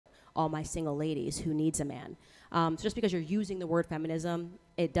all my single ladies, who needs a man? So just because you're using the word feminism,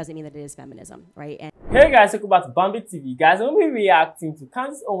 it doesn't mean that it is feminism, right? And hey guys, welcome back to Bambi TV. Guys, I'm going to be reacting to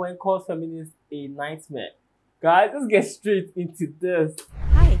Candace Owens called feminist a nightmare. Guys, let's get straight into this.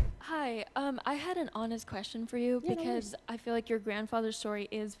 Hi, I had an honest question for you because I feel like your grandfather's story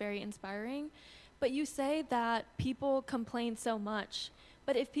is very inspiring. But you say that people complain so much.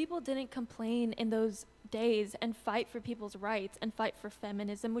 But if people didn't complain in those days and fight for people's rights and fight for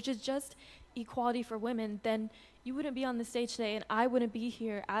feminism, which is just equality for women, then you wouldn't be on the stage today and I wouldn't be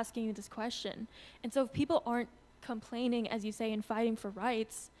here asking you this question. And so if people aren't complaining, as you say, and fighting for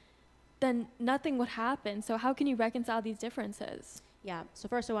rights, then nothing would happen. So how can you reconcile these differences? yeah, so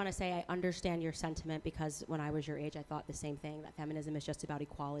first I want to say I understand your sentiment, because when I was your age, I thought the same thing, that feminism is just about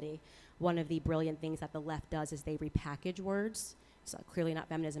equality. One of the brilliant things that the left does is they repackage words. It's clearly not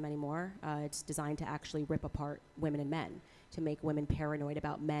feminism anymore. It's designed to actually rip apart women and men, to make women paranoid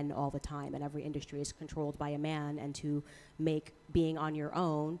about men all the time, and every industry is controlled by a man, and to make being on your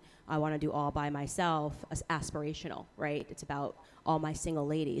own, I want to do all by myself, aspirational, right? It's about all my single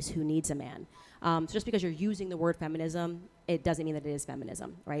ladies, who needs a man. So just because you're using the word feminism, it doesn't mean that it is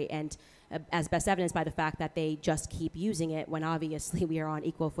feminism, right? And as best evidenced by the fact that they just keep using it when obviously we are on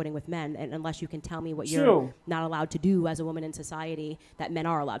equal footing with men, and unless you can tell me what you're not allowed to do as a woman in society that men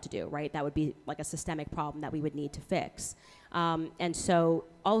are allowed to do, right? That would be like a systemic problem that we would need to fix. And so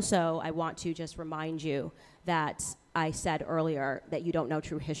also I want to just remind you that I said earlier that you don't know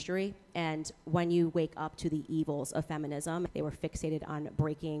true history, and when you wake up to the evils of feminism, they were fixated on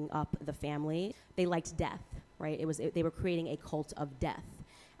breaking up the family. They liked death, right? They were creating a cult of death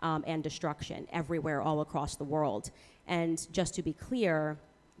and destruction everywhere, all across the world. And just to be clear,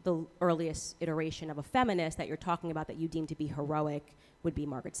 the earliest iteration of a feminist that you're talking about that you deem to be heroic would be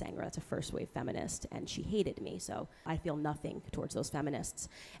Margaret Sanger. That's a first wave feminist, and she hated me, so I feel nothing towards those feminists.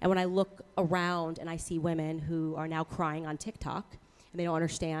 And when I look around and I see women who are now crying on TikTok, and they don't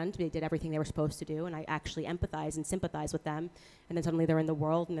understand, they did everything they were supposed to do, and I actually empathize and sympathize with them, and then suddenly they're in the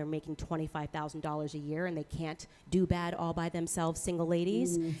world and they're making $25,000 a year, and they can't do bad all by themselves, single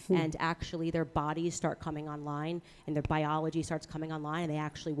ladies, and actually their bodies start coming online, and their biology starts coming online, and they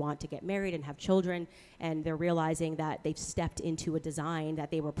actually want to get married and have children, and they're realizing that they've stepped into a design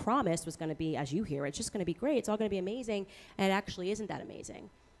that they were promised was going to be, as you hear, it's just going to be great, it's all going to be amazing, and it actually isn't that amazing.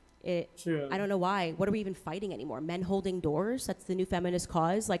 I don't know why. What are we even fighting anymore? Men holding doors? That's the new feminist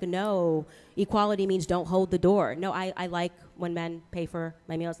cause? Like, no, equality means don't hold the door. No, I like when men pay for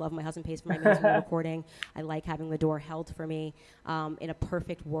my meals. Love when my husband pays for my meals when we're recording. I like having the door held for me. In a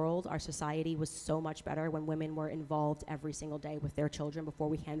perfect world, our society was so much better when women were involved every single day with their children before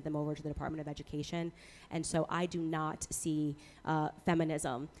we handed them over to the Department of Education. And so I do not see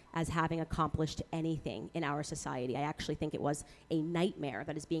feminism as having accomplished anything in our society. I actually think it was a nightmare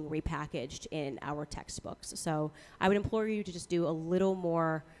that is being repackaged in our textbooks. So I would implore you to just do a little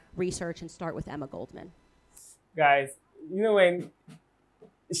more research and start with Emma Goldman. Guys, you know, when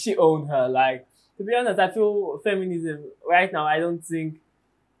she owned her, like, to be honest, I feel feminism right now, I don't think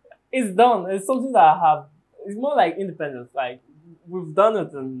it's done. It's something that I have, it's more like independence. Like, we've done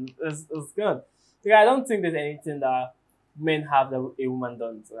it and it's good. Like, I don't think there's anything that men have that a woman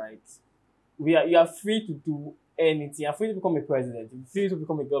does. Like, you are free to do anything. You're free to become a president. You're free to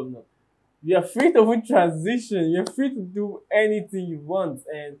become a governor. You're free to even transition. You're free to do anything you want.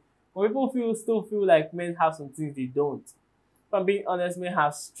 And when people still feel like men have some things they don't. If I'm being honest, men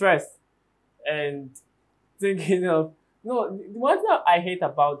have stress and thinking of, no, the one thing I hate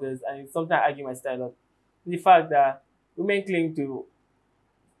about this, and it's something I argue my style of, the fact that women claim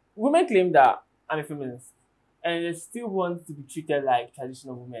that I'm a feminist, and they still want to be treated like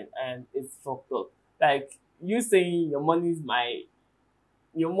traditional women, and it's fucked up. Like, you saying your money is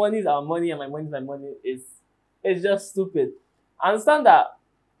our money and my money is my money it's just stupid. I understand that.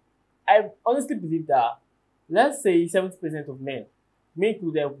 I honestly believe that, let's say 70% of men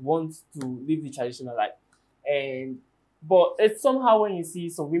could want to live the traditional life, but it's somehow when you see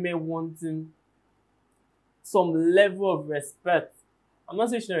some women wanting some level of respect. I'm not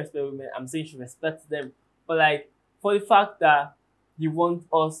saying she don't respect women, I'm saying she respects them. But like, for the fact that you want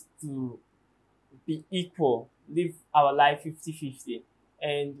us to be equal, live our life 50-50,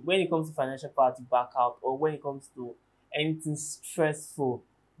 and when it comes to financial part, you back out, or when it comes to anything stressful,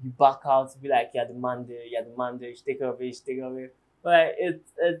 you back out, be like, you're the man there, you should take care of it, But like,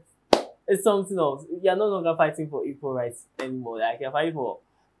 it's something else. You're no longer fighting for equal rights anymore. Like, you're fighting for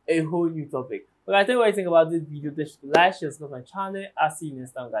a whole new topic. But I tell you what I think about this video. Like, share, subscribe to my channel. I'll see you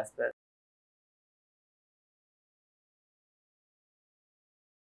next time, guys.